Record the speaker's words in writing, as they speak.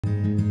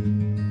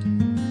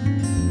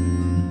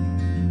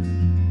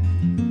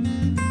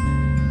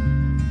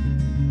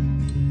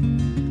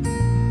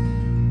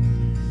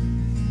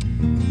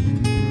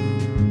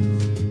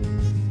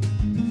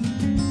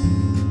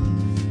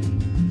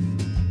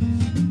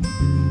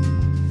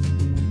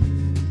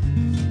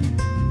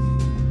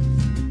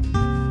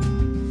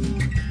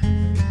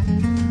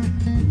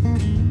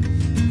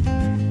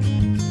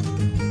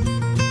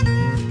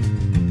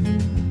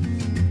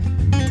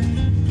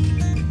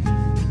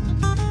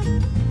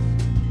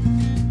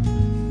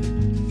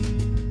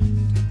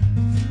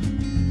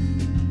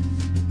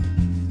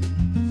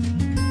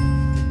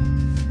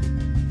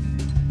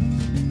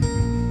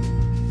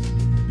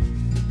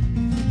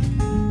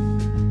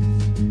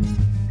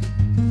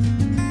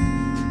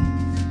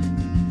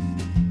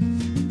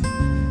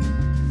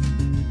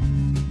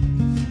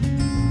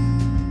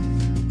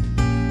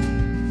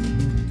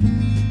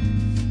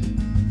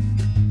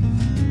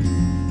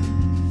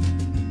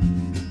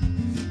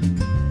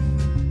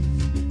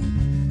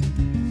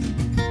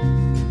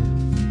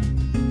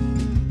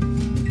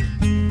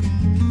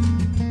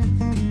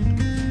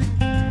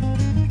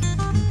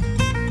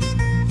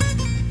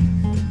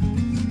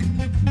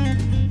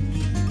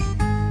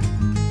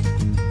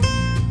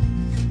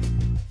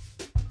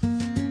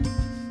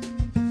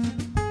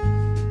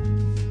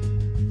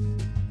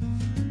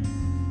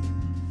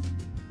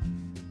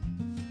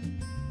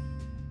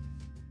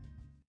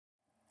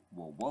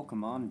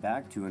Welcome on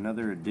back to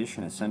another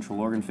edition of Central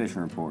Oregon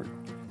Fishing Report.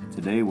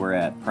 Today we're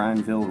at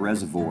Prineville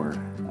Reservoir.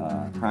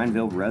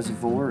 Prineville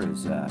Reservoir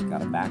has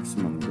got a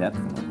maximum depth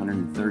of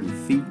 130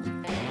 feet.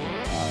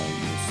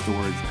 The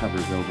storage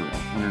covers over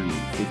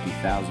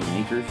 150,000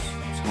 acres.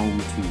 It's home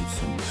to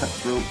some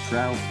cutthroat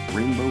trout,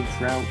 rainbow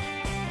trout,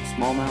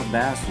 smallmouth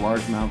bass,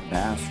 largemouth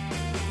bass,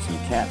 some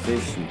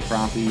catfish, some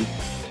crappie,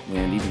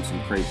 and even some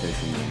crayfish.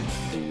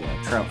 And the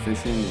trout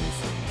fishing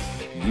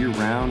is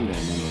year-round, and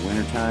in the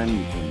wintertime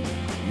you can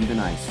even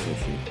ice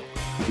fish it.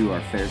 We do our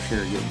fair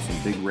share getting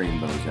some big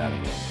rainbows out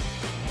of it.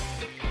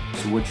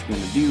 So what you're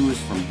going to do is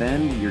from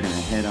Bend, you're going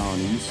to head on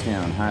east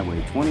down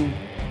Highway 20.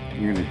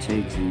 You're going to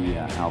take the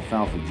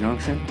Alfalfa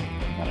Junction.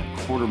 About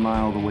a quarter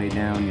mile of the way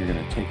down, you're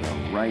going to take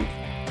a right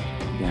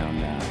down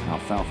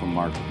Alfalfa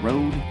Market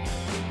Road.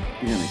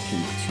 You're going to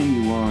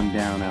continue on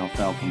down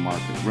Alfalfa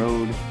Market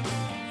Road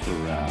for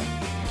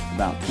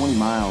about 20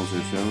 miles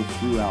or so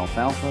through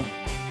Alfalfa.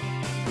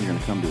 You're going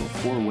to come to a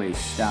four-way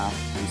stop.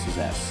 This is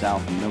at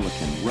South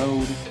Milliken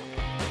Road.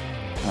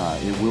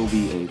 It will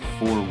be a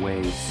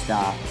four-way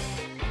stop,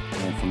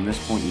 and from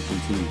this point you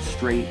continue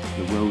straight.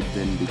 The road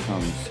then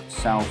becomes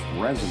South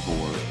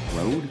Reservoir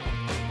Road.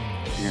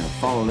 You're going to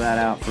follow that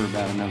out for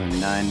about another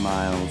 9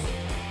 miles.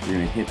 You're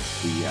going to hit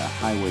the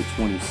Highway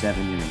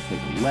 27. You're going to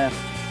take a left,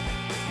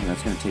 and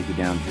that's going to take you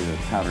down to the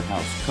Powder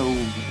House Cove,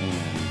 and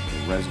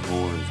the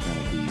reservoir is going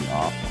to be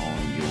off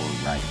on your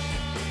right.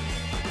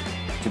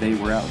 Today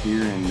we're out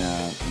here in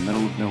the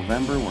middle of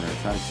November. We're going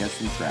to try to catch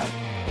some trout.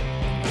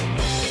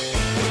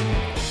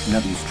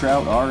 Now these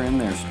trout are in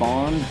their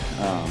spawn,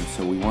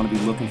 so we want to be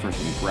looking for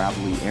some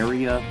gravelly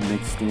area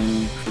mixed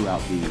in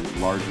throughout the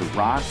larger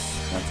rocks.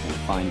 That's going to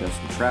find us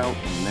the trout,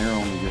 and they're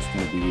only just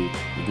going to be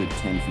a good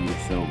 10 feet or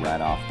so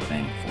right off the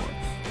bank for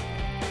us.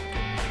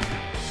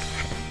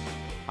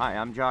 Hi,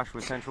 I'm Josh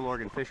with Central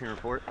Oregon Fishing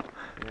Report,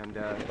 and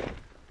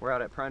we're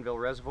out at Prineville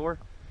Reservoir.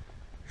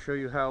 Show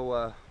you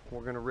how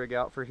we're going to rig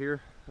out for here.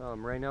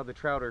 Right now the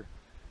trout are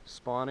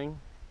spawning,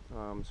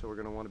 so we're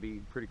going to want to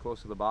be pretty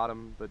close to the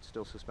bottom but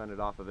still suspended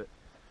off of it.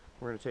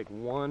 We're going to take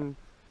one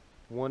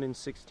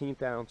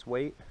 1/16 ounce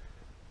weight,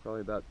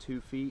 probably about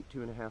 2 feet,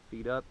 2.5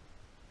 feet up,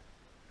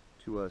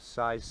 to a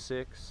size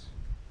 6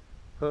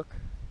 hook.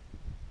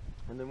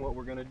 And then what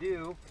we're going to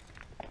do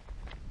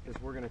is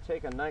we're going to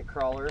take a night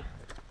crawler,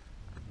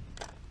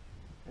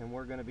 and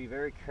we're going to be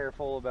very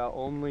careful about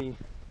only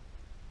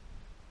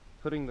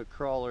putting the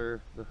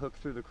hook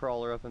through the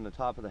crawler up in the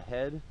top of the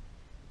head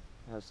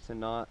as to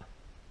not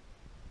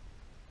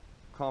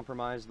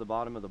compromise the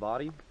bottom of the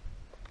body.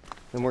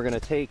 Then we're going to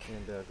take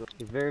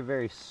a very,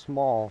 very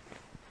small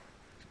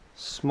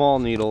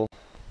needle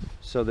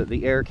so that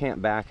the air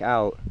can't back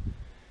out.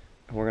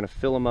 And we're going to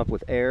fill them up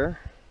with air.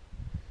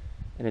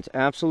 And it's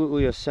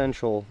absolutely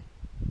essential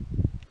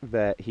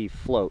that he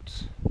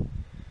floats.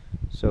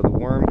 So the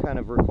worm kind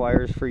of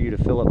requires for you to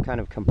fill up kind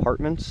of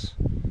compartments.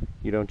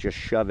 You don't just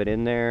shove it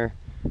in there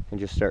and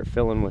just start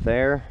filling with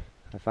air.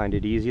 I find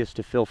it easiest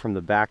to fill from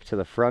the back to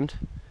the front.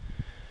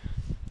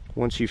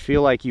 Once you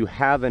feel like you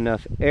have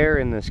enough air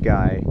in this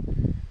guy,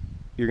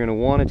 you're going to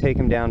want to take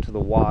him down to the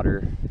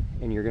water,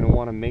 and you're going to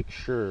want to make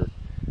sure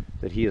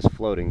that he is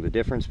floating. The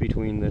difference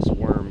between this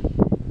worm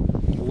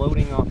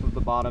floating off of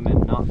the bottom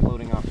and not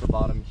floating off the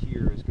bottom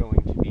here is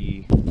going to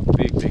be a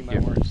big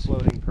difference.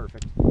 Floating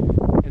perfect.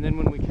 And then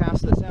when we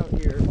cast this out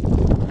here,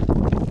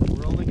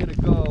 we're only going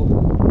to go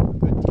a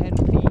good 10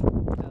 feet.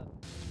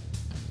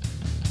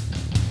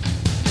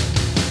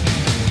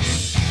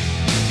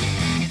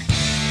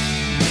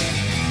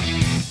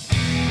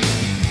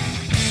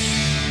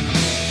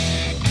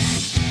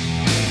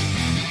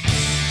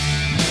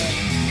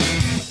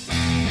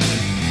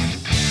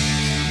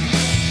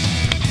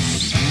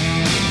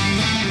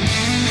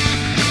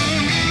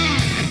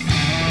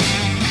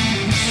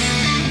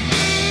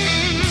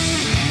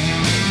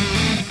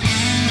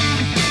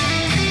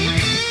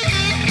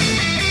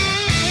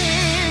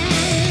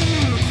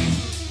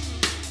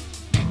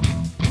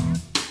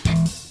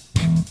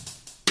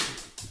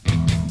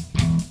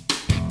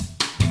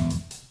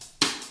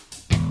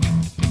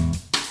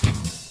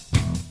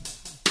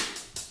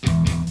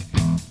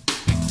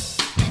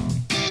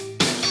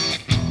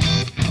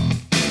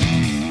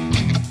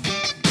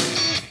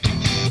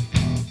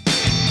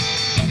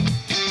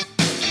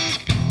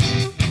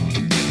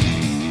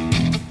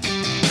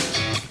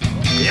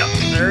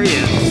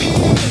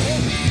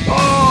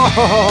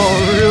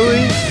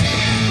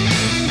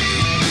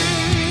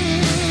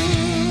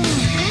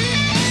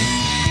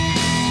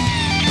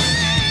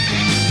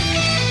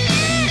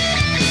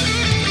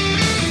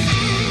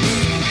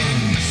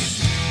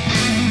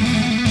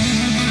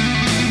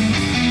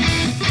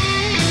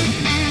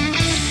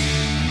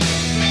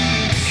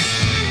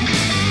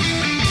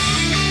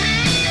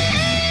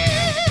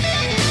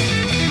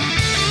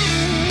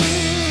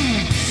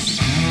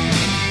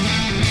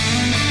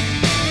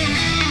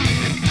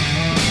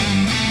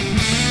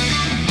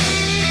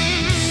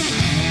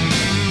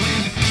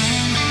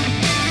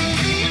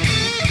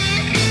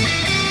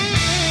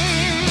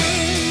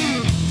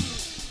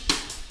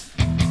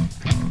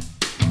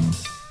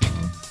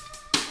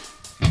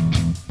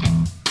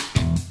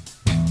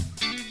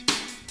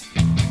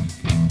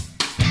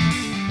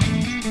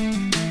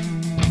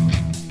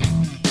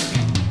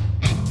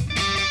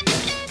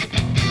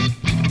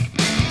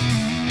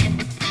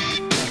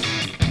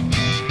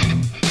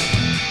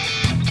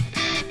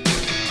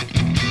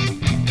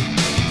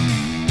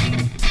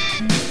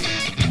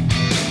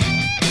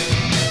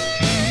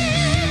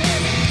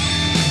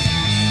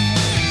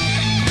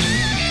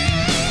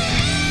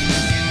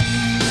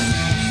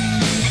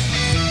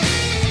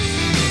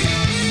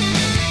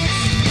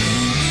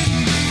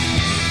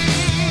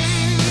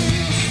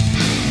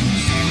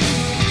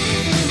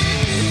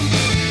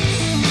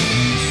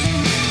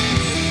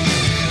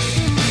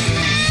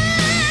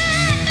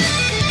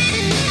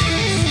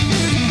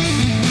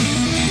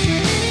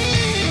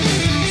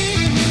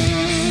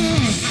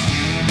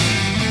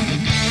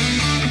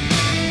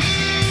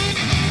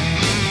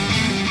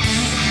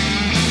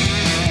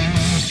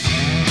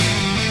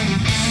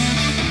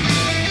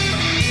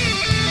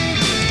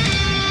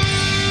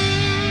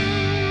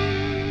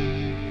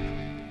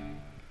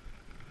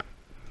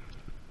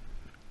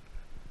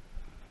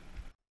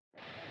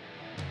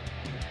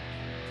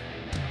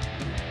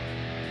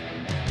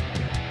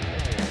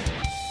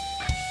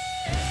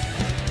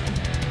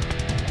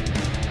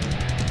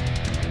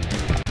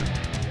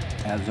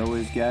 As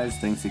always, guys,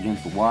 thanks again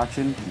for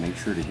watching. Make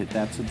sure to hit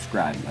that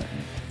subscribe button.